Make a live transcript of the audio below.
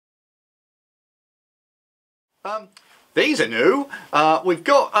These are new. We've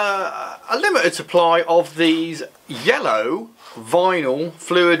got a limited supply of these yellow vinyl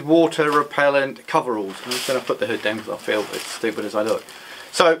fluid water repellent coveralls. I'm just going to put the hood down because I feel as stupid as I look.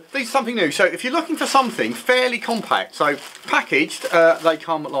 So these are something new. So if you're looking for something fairly compact, so packaged, they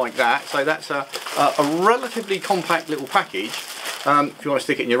come like that. So that's a relatively compact little package. If you want to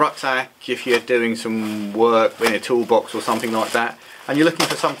stick it in your rucksack, if you're doing some work in a toolbox or something like that, and you're looking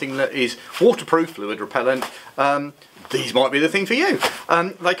for something that is waterproof, fluid repellent, these might be the thing for you.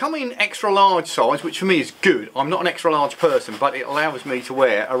 They come in extra large size, which for me is good. I'm not an extra large person, but it allows me to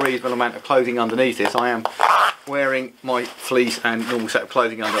wear a reasonable amount of clothing underneath this. I am wearing my fleece and normal set of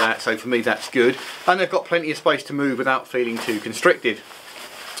clothing under that, so for me that's good. And they've got plenty of space to move without feeling too constricted.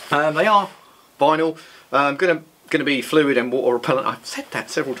 They are vinyl, going to be fluid and water repellent. I've said that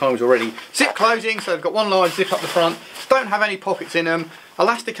several times already. Zip closing, so they've got one large zip up the front. Don't have any pockets in them.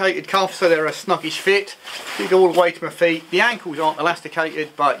 Elasticated cuffs, so they're a snuggish fit. You go all the way to my feet. The ankles aren't elasticated,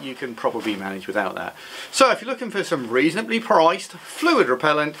 but you can probably manage without that. So if you're looking for some reasonably priced, fluid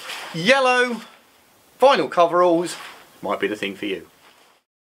repellent, yellow vinyl coveralls, might be the thing for you.